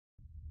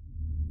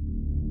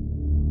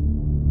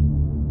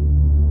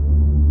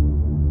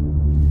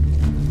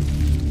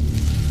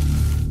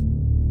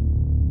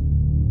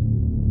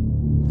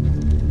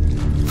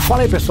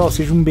Fala aí pessoal,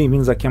 sejam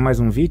bem-vindos aqui a mais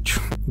um vídeo.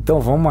 Então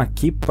vamos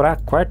aqui para a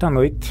quarta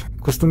noite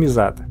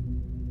customizada.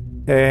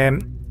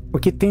 O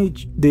que tem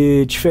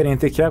de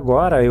diferente aqui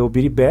agora é o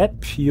Biribap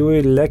e o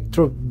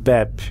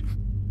Electrobap.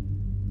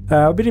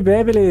 O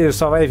Biribap ele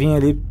só vai vir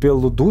ali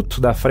pelo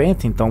duto da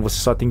frente, então você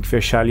só tem que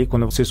fechar ali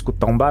quando você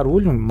escutar um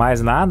barulho,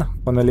 mais nada.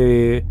 Quando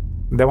ele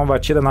der uma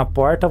batida na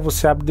porta,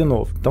 você abre de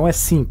novo. Então é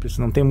simples,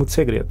 não tem muito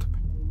segredo.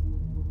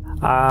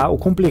 O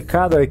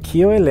complicado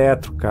aqui é o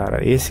eletro, cara.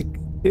 Esse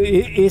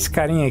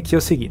carinha aqui é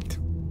o seguinte: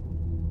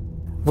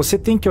 você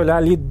tem que olhar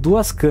ali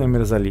duas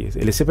câmeras ali.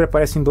 Ele sempre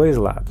aparece em dois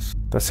lados,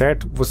 tá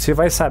certo? Você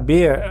vai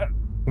saber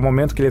o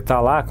momento que ele tá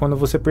lá quando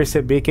você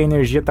perceber que a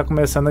energia tá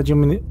começando a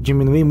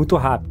diminuir muito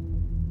rápido.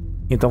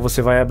 Então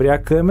você vai abrir a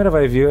câmera,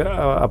 vai ver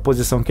a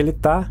posição que ele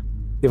tá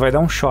e vai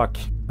dar um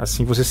choque.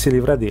 Assim você se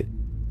livra dele.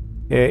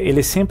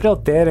 Ele sempre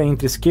altera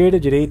entre esquerda,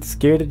 direita,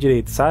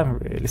 sabe?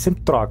 Ele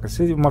sempre troca.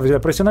 Se uma vez ele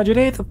aparecer na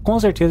direita, com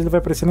certeza ele vai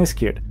aparecer na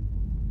esquerda,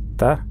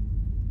 tá?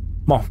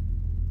 Bom,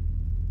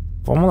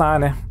 vamos lá,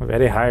 né?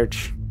 Very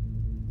hard.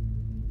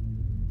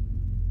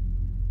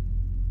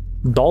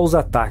 Dolls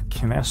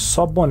Attack, né?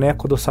 Só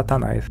boneco do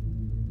Satanás.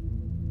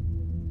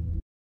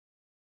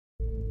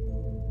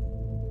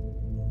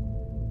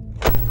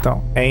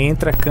 Então, é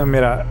entre a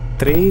câmera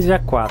 3 e a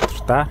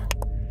 4, tá?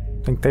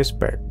 Tem que estar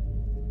esperto.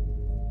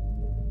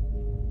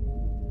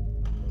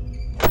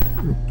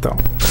 Então.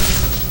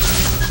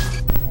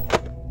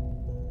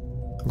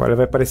 Agora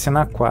vai aparecer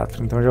na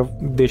 4. Então eu já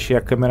deixei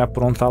a câmera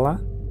pronta lá.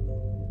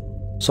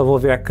 Só vou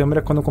ver a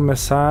câmera quando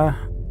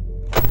começar.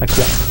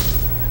 Aqui,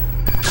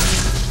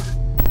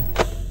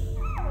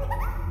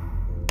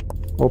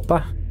 ó.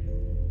 Opa.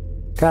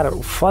 Cara,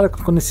 o foda é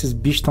que quando esses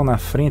bichos estão na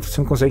frente, você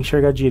não consegue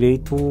enxergar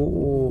direito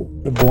o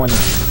Bonnie.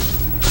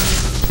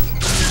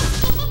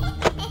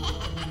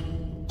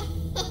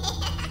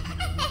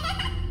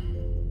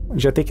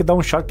 Já tem que dar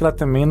um choque lá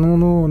também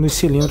no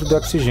cilindro do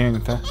oxigênio,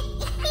 tá?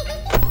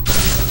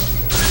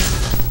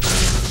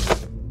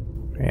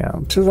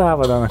 Não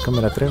precisava dar na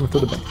câmera 3, mas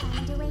tudo bem.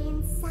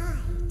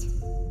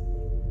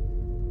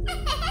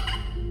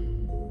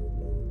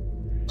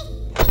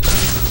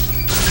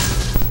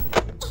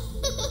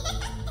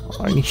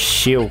 Ó,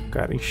 encheu,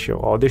 cara, encheu.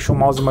 Ó, deixa o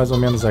mouse mais ou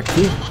menos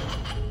aqui.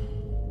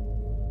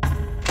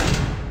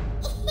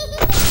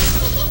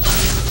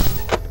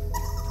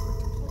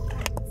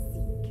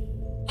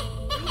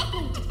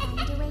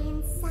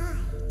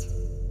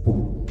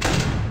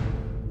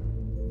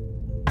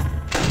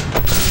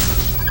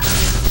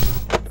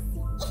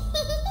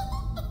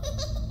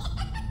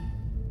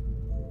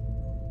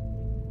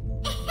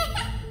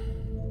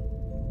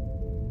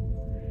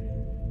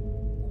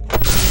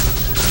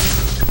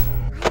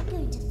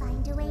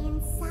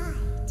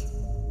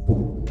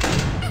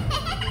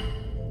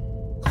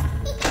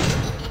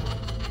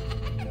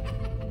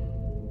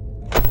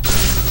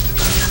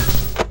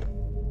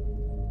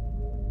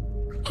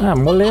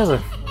 Moleza.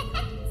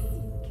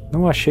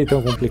 Não achei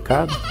tão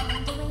complicado.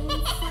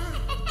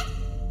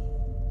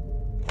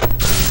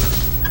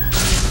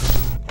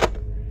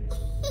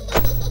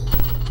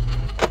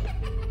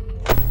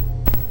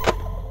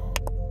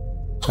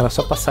 Era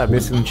só pra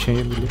saber se não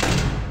tinha ido ali.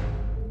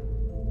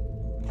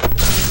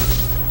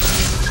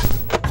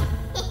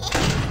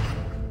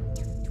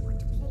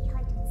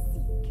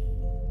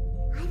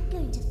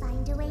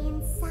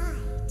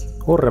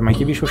 Porra, mas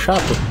que bicho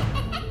chato.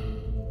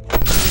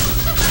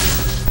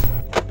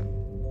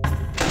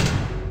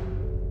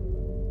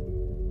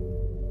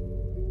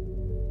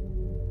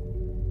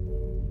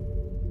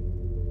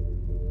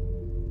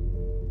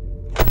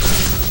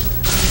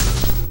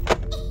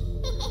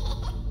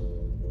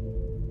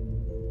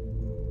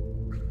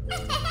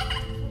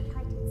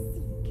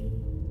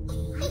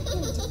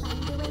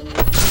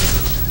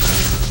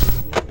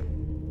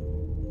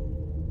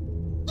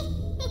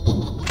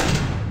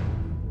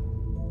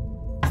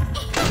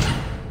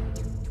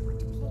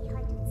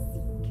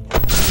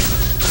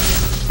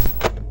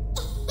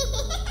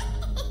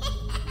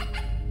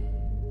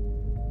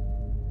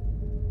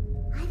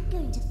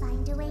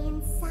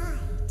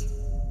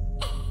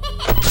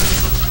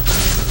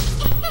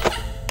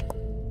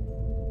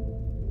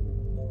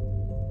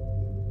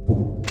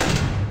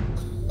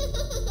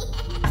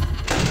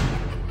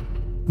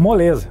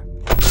 Moleza.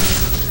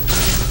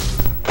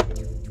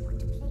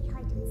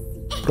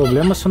 O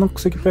problema é se eu não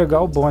conseguir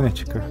pegar o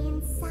bonnet, cara.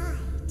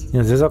 E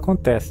às vezes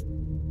acontece.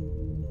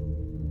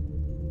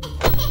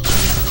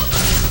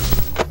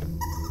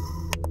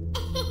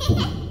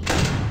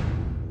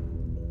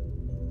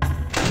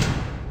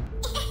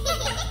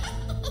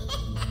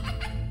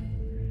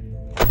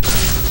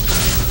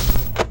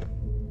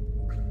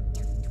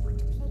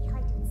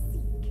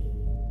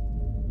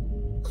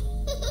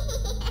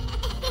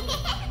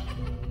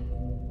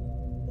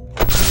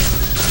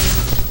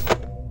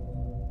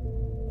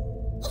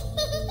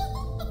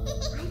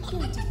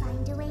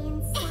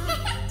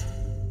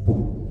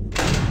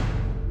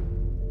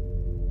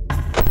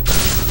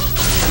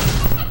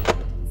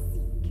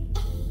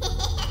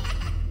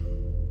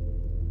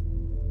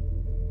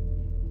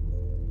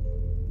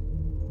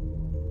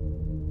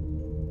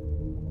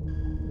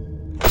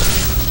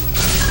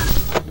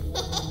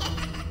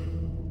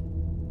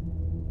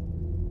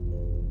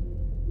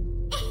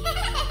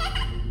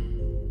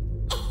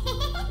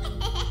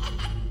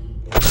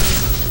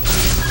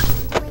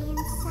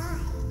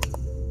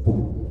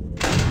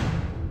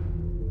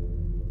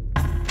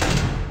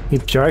 E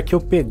pior que eu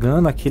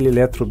pegando aquele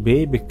Electro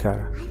Baby,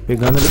 cara,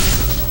 pegando ele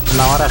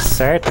na hora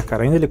certa,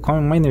 cara, ainda ele come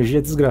uma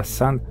energia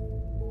desgraçada.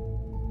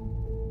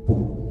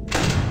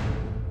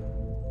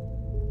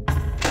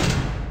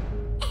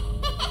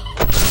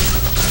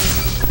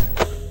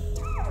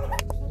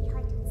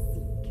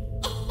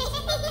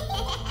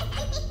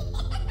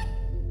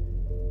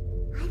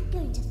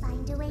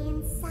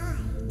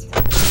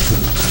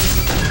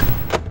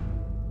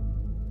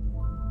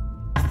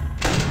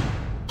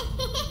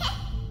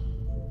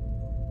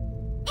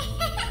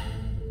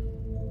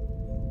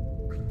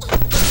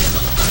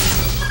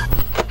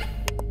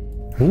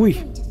 Ui!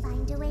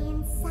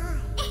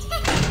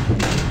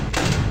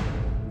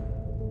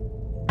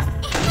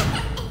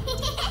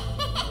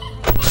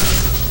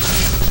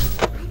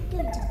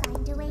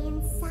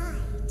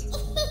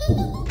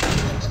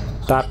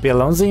 Tá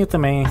apelãozinho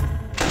também, hein?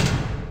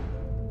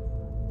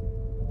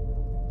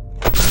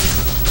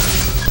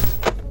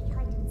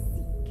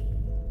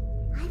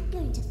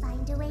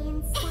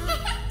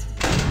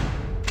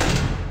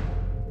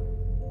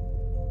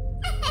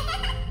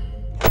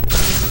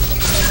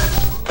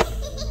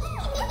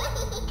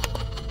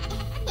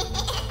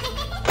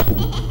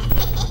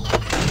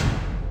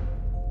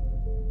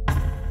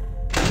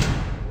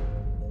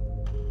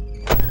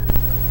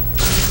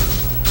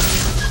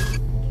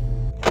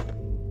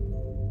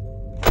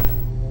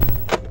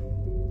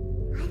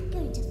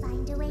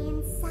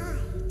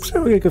 Não sei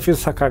por que eu fiz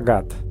essa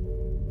cagada.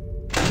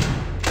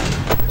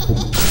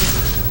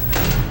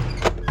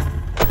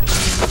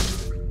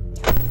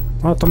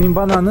 Ó, eu tô me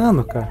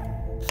embananando, cara.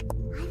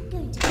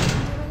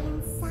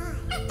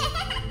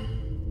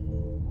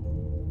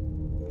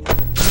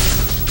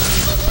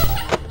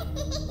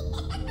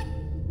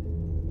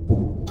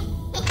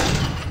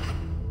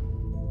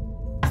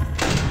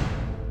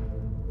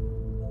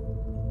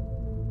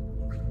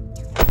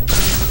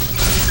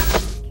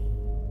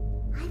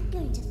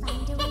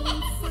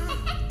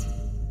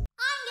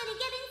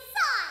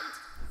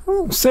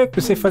 Não sei, eu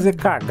pensei em fazer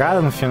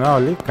cagada no final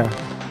ali, cara.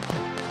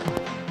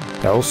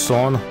 É o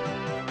sono.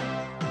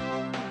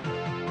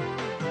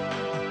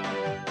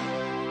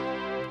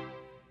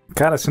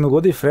 Cara, se no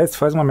Golden Freddy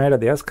faz uma merda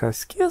dessa, cara,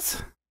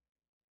 esqueça.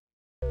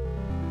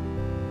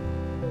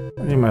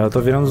 Ih, mas eu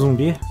tô virando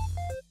zumbi.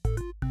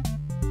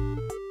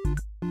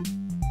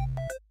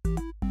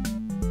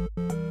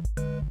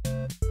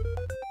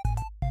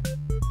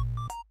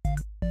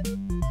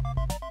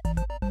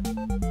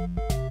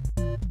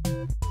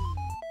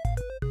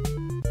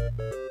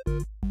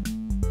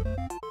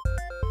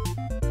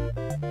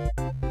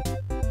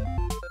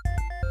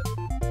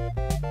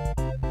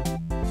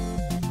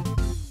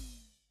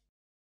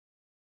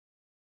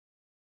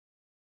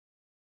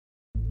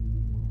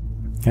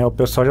 É, o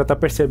pessoal já tá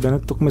percebendo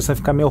que tô começando a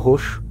ficar meio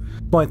roxo.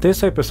 Bom, então é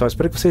isso aí, pessoal.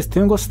 Espero que vocês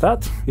tenham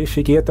gostado e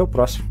fiquem até o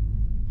próximo.